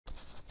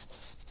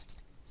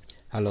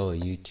Hello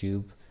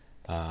YouTube.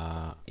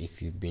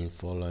 If you've been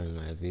following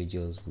my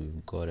videos,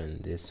 we've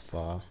gotten this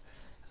far.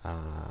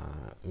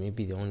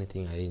 Maybe the only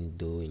thing I didn't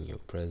do in your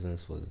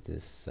presence was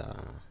this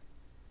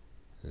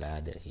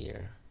ladder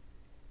here,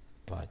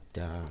 but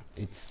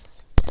it's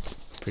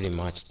pretty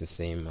much the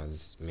same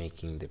as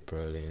making the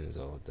purlins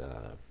or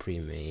the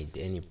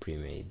any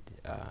pre-made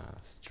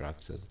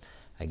structures.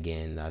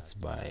 Again, that's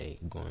by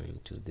going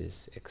to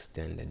this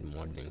extended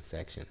modeling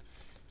section.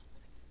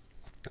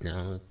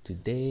 Now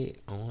today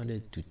I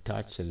wanted to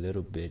touch a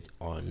little bit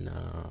on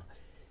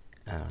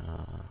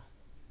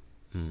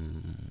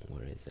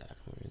where is that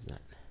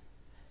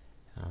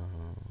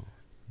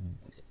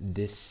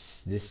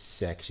this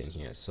section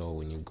here. So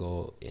when you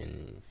go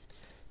in,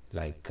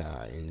 like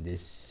in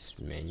this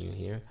menu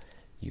here,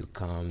 you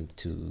come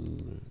to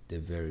the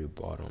very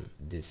bottom,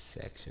 this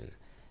section.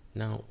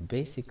 Now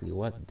basically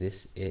what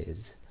this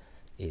is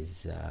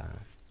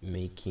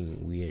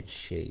making weird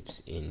shapes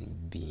in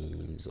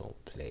beams or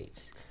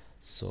plates.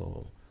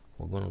 So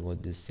we're gonna go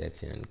to this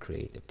section and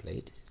create a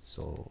plate,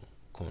 so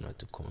corner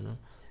to corner,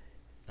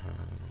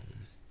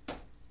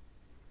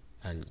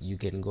 and you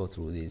can go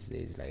through these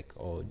days, like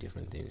all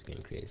different things you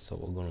can create. So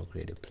we're gonna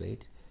create a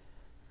plate,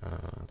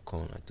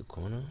 corner to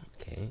corner,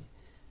 okay,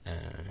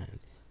 and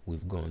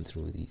we've gone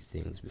through these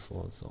things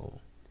before, so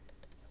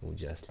we'll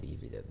just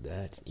leave it at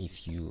that.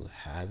 If you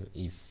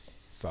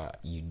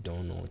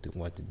don't know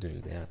what to do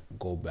in there,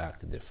 go back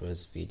to the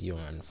first video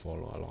and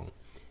follow along,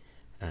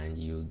 and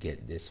you'll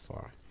get this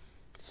far.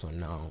 So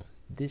now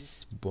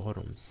this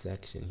bottom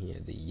section here,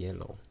 the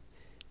yellow,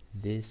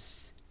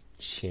 this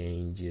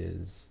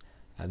changes,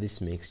 this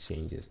makes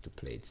changes to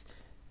plates.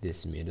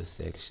 This middle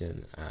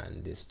section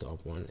and this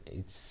top one,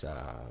 it's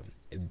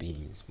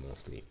beams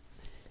mostly.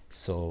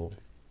 So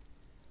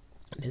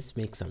let's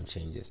make some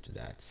changes to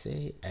that.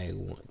 Say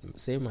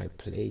my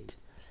plate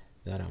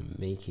that I'm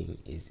making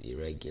is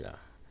irregular.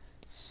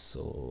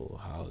 So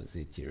how is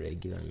it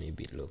irregular?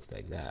 Maybe it looks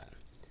like that.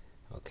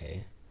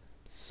 Okay,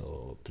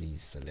 so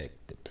please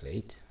select the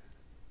plate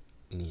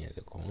near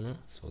the corner,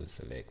 so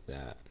select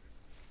that,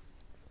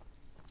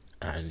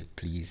 and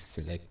please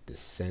select the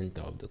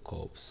center of the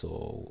curve.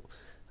 So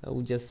I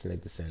will just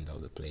select the center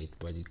of the plate,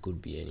 but it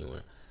could be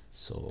anywhere.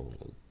 So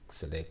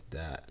select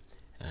that,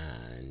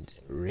 and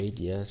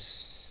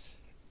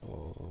radius,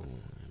 I'm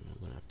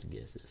gonna have to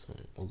guess this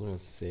one. We're gonna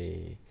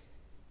say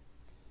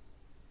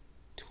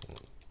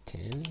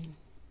 10,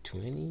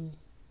 20.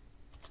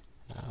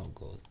 I'll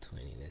go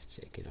 20. Let's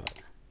check it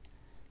out.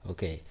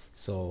 Okay,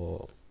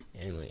 so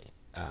anyway,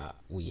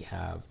 we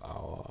have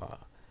our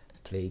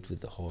plate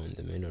with the hole in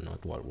the middle.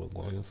 Not what we're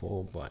going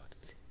for, but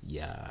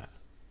yeah,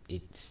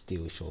 it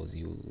still shows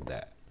you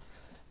that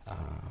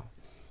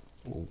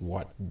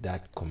what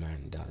that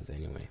command does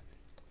anyway.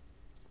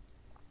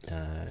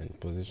 And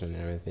position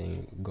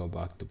everything, go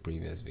back to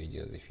previous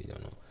videos if you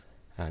don't know.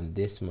 And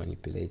this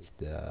manipulates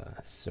the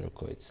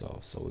circle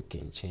itself, so we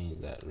can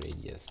change that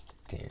radius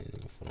 10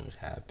 if we're not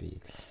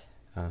happy.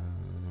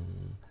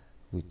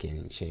 We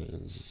can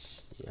change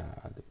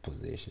the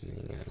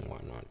positioning and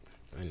whatnot.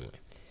 Anyway,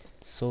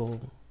 so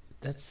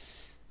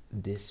that's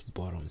this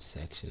bottom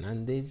section,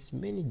 and there's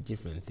many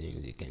different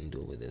things you can do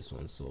with this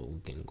one. So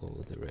we can go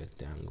with the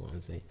rectangle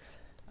and say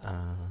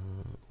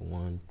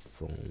one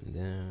from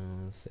there,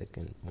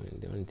 second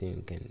point. The only thing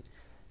you can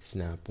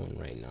snap on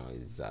right now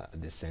is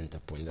the center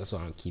point. That's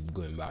why I keep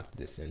going back to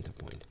the center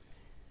point.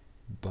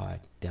 But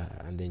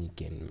and then you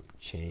can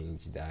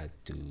change that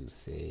to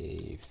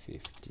say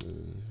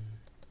 15,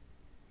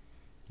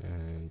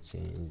 and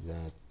change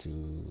that to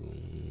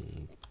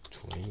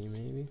 20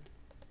 maybe.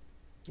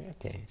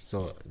 Okay,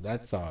 so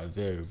that's our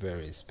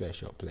very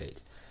special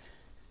plate.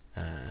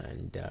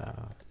 And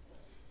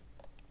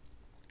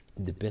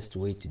the best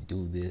way to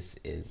do this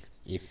is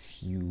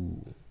if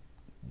you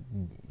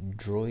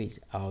draw it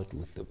out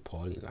with the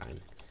polyline,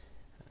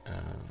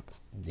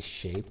 the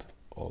shape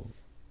of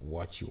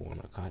what you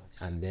want to cut,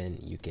 and then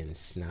you can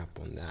snap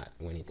on that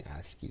when it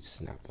asks you to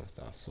snap on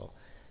stuff. So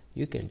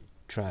you can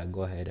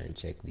go ahead and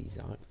check these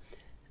out.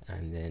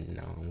 And then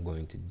now I'm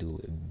going to do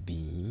a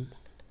beam.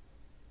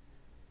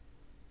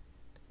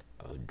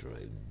 I'll draw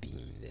a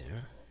beam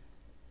there,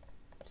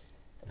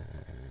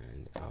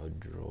 and I'll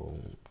draw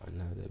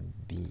another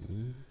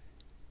beam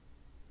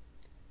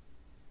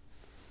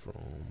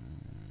from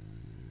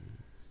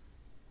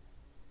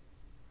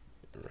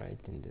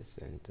right in the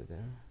center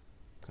there,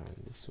 come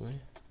this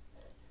way,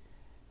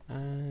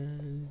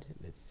 and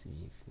let's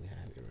see if we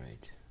have it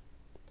right.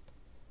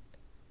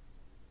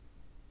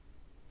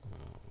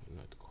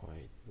 Not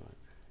quite, but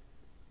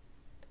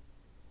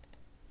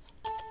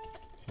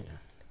yeah,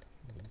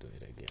 we'll do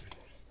it again.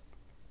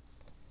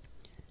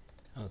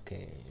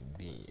 Okay,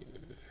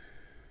 beam.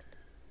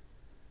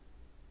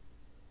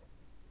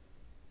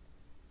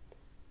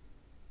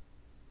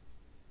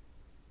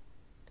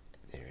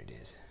 There it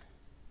is.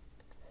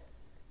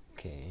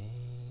 Okay,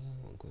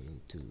 we're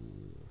going to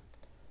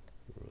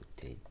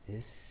rotate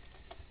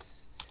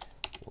this.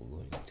 We're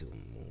going to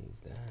move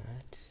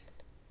that,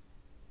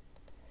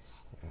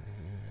 and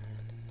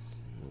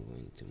we're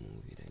going to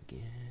move it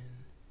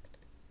again.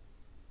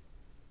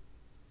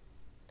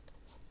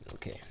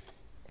 Okay,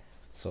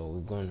 so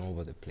we've gone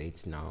over the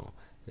plates. Now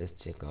let's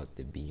check out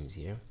the beams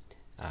here.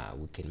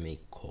 We can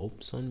make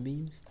copes on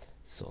beams,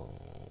 so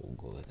we'll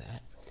go with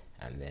that,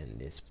 and then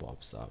this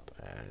pops up,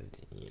 and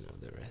you know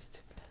the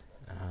rest.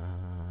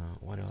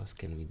 What else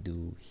can we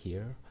do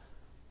here?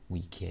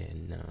 We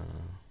can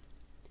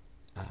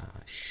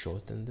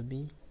shorten the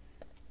beam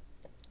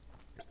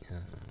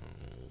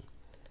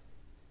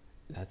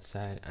that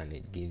side, and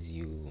it gives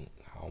you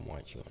how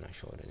much you want to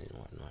shorten and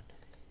whatnot.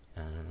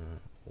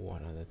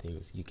 What other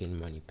things? You can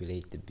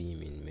manipulate the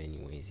beam in many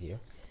ways here,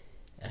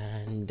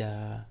 and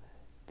there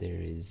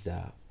is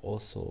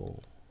also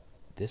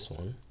this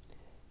one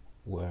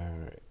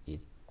where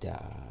it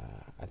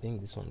I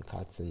think this one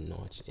cuts a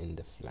notch in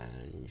the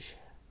flange.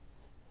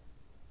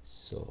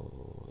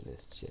 So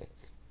let's check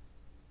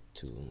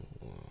to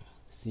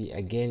see.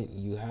 Again,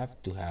 you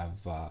have to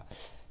have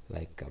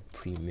like a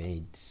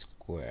pre-made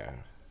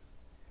square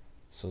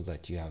so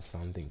that you have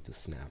something to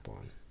snap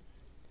on.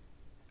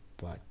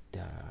 But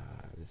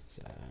there's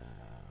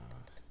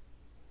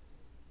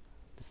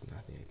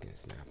nothing I can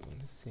snap on.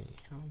 Let's see,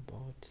 how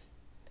about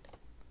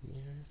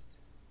nearest?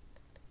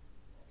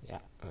 Yeah,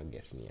 I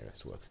guess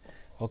nearest works.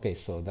 Okay,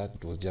 so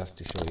that was just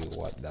to show you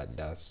what that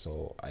does.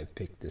 So I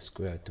picked the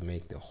square to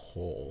make the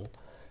hole,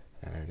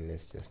 and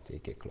let's just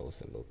take a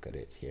closer look at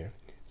it here.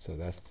 So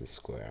that's the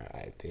square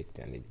I picked,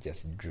 and it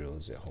just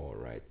drills a hole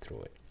right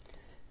through it.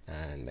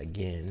 And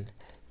again,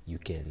 you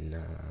can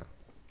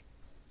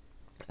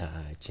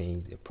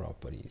change the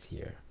properties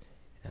here.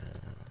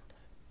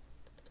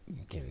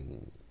 You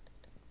can,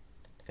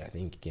 I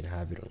think you can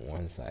have it on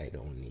one side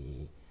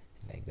only,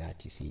 like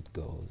that. You see it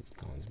goes, it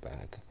comes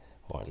back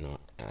or not,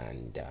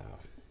 and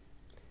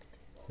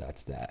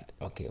that's that.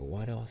 Okay,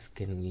 what else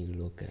can we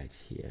look at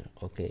here?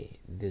 Okay,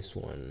 this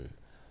one,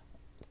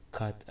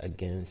 cut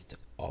against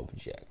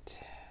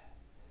object.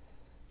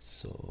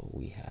 So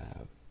we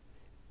have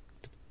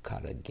to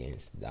cut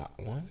against that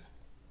one,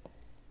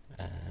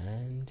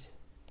 and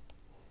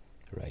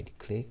right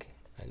click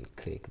and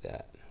click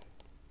that.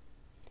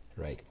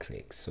 Right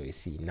click. So you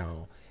see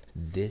now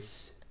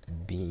this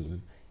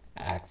beam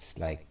acts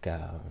like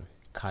a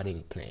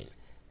cutting plane.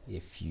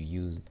 If you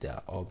use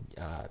the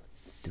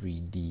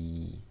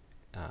 3D,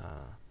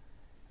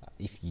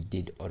 if you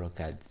did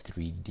AutoCAD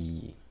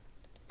 3D,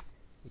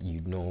 you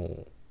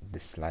know the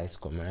slice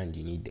command,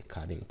 you need the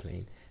cutting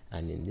plane,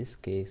 and in this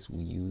case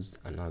we used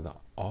another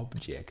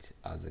object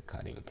as a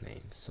cutting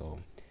plane. So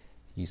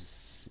you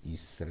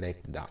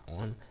select that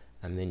one,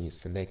 and then you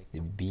select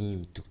the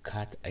beam to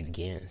cut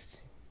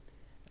against,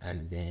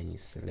 and then you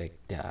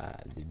select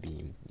the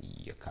beam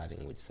you're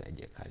cutting, which side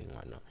you're cutting,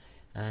 whatnot,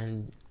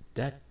 and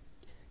that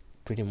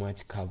pretty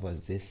much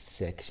covers this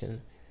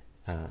section.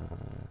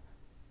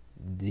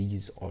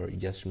 These, or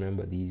just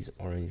remember these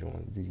orange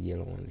ones, these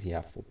yellow ones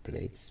here for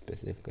plates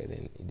specifically,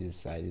 then this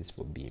side is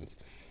for beams.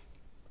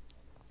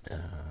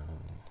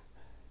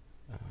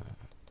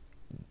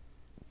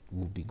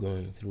 We'll be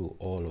going through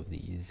all of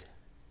these.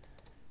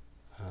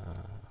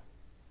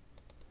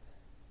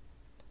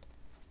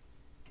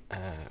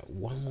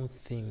 One more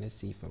thing, let's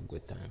see if I've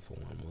got time for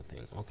one more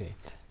thing. Okay,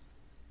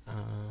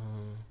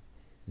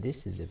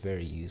 this is a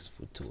very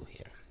useful tool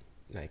here,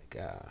 like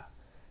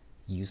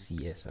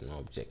UCS an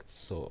object.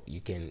 So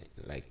you can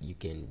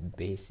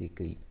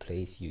basically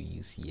place your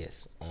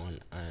UCS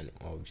on an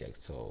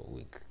object. So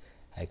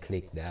I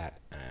click that,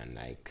 and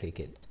I click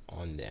it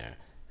on there,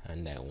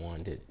 and I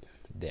want it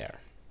there,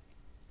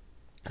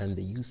 and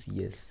the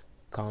UCS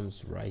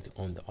comes right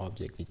on the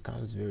object. It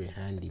comes very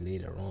handy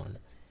later on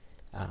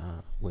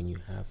when you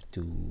have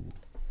to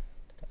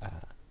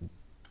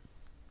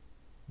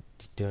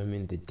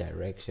determine the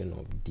direction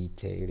of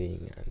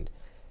detailing and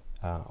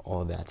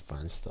all that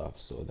fun stuff.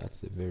 So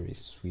that's a very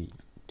sweet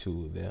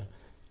tool there,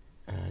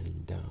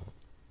 and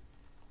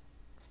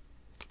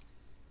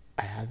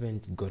I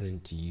haven't gotten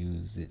to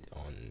use it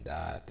on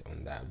that,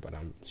 but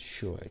I'm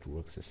sure it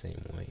works the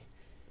same way.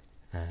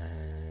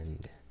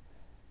 And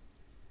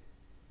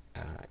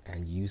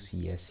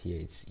UCS here,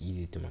 it's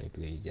easy to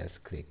manipulate. You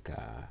just click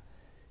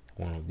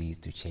one of these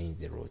to change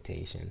the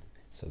rotation.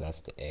 So that's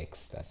the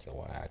X, that's the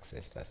Y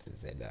axis, that's the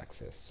Z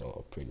axis.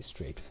 So pretty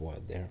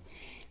straightforward there.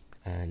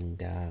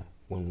 And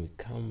when we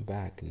come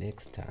back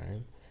next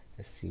time,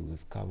 let's see,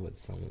 we've covered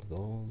some of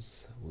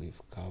those.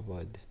 We've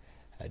covered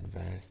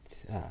advanced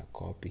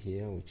copy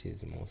here, which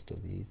is most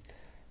of these,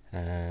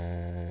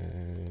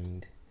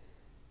 and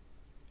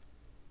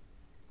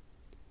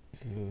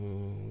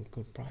we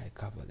could probably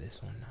cover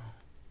this one now.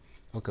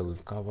 Okay,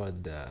 we've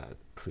covered the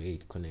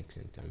create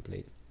connection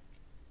template.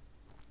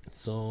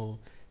 So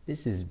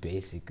this is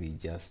basically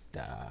just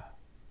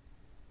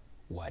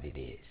what it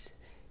is.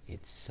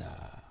 It's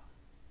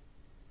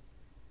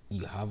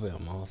you have a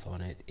mouse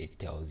on it, it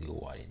tells you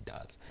what it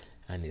does,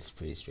 and it's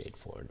pretty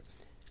straightforward.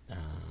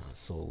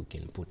 So we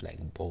can put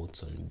like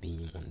bolts on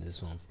beam on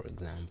this one, for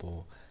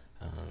example,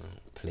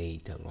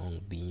 plate a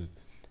long beam,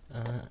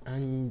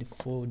 and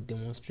for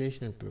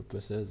demonstration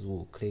purposes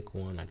we'll click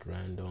one at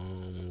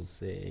random, we'll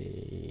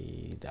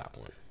say that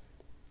one,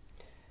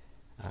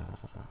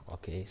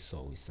 Okay,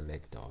 so we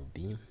select our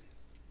beam,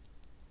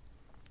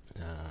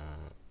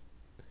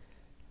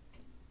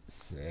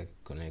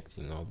 select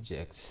connecting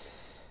objects.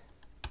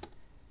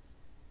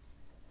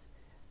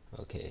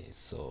 Okay,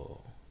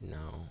 so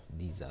now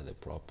these are the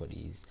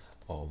properties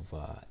of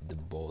the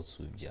bolts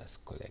we've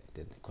just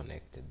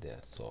connected there.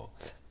 So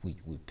we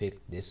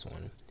picked this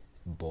one,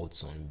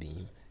 bolts on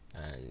beam,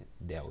 and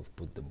there we've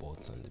put the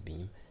bolts on the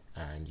beam.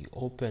 And you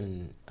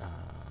open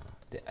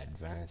the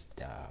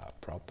advanced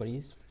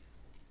properties,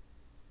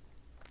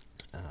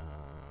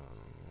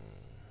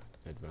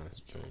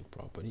 advanced joint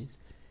properties,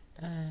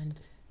 and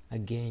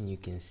again you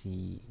can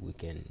see we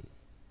can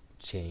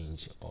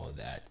change all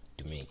that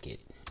to make it,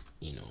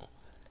 you know,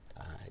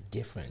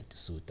 different to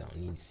suit our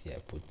needs. See, I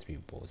put 3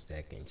 bolts there.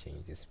 I can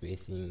change the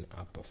spacing,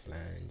 upper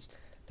flange,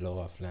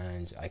 lower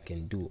flange. I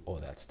can do all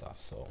that stuff.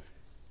 So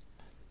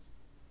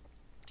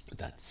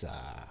that's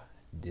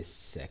this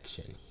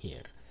section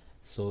here.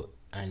 So,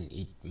 and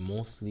it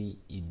mostly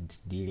it's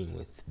dealing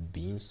with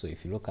beams. So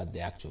if you look at the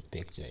actual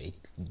picture, it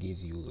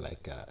gives you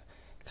like a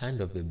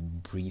kind of a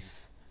brief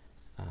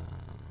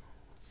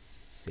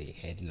say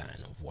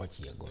headline of what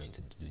you're going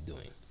to be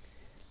doing.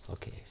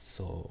 Okay,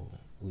 so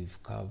we've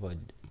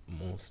covered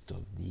most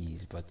of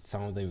these, but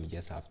some of them you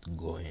just have to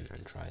go in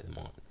and try them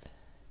out.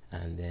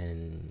 And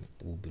then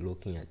we'll be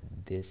looking at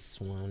this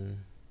one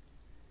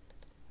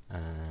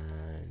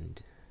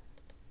and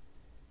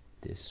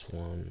this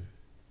one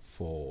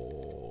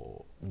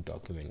for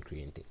document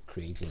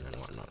creating and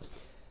whatnot.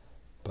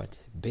 But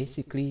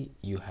basically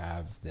you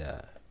have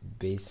the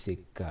basic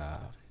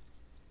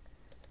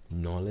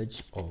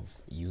knowledge of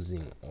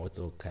using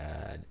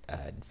AutoCAD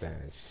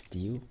Advanced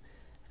Steel,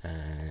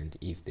 and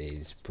if there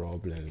is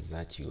problems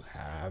that you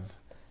have,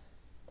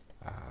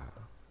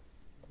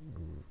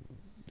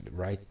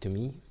 write to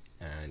me,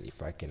 and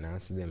if I can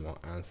answer them,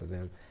 I'll answer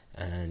them.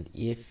 And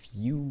if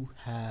you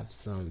have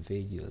some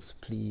videos,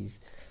 please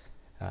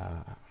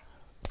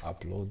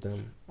upload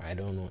them. I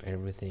don't know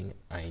everything.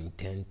 I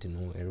intend to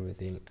know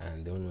everything,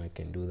 and the only way I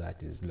can do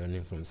that is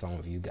learning from some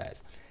of you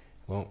guys.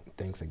 Well,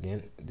 thanks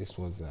again. This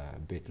was a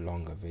bit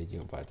longer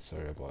video, but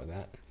sorry about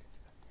that.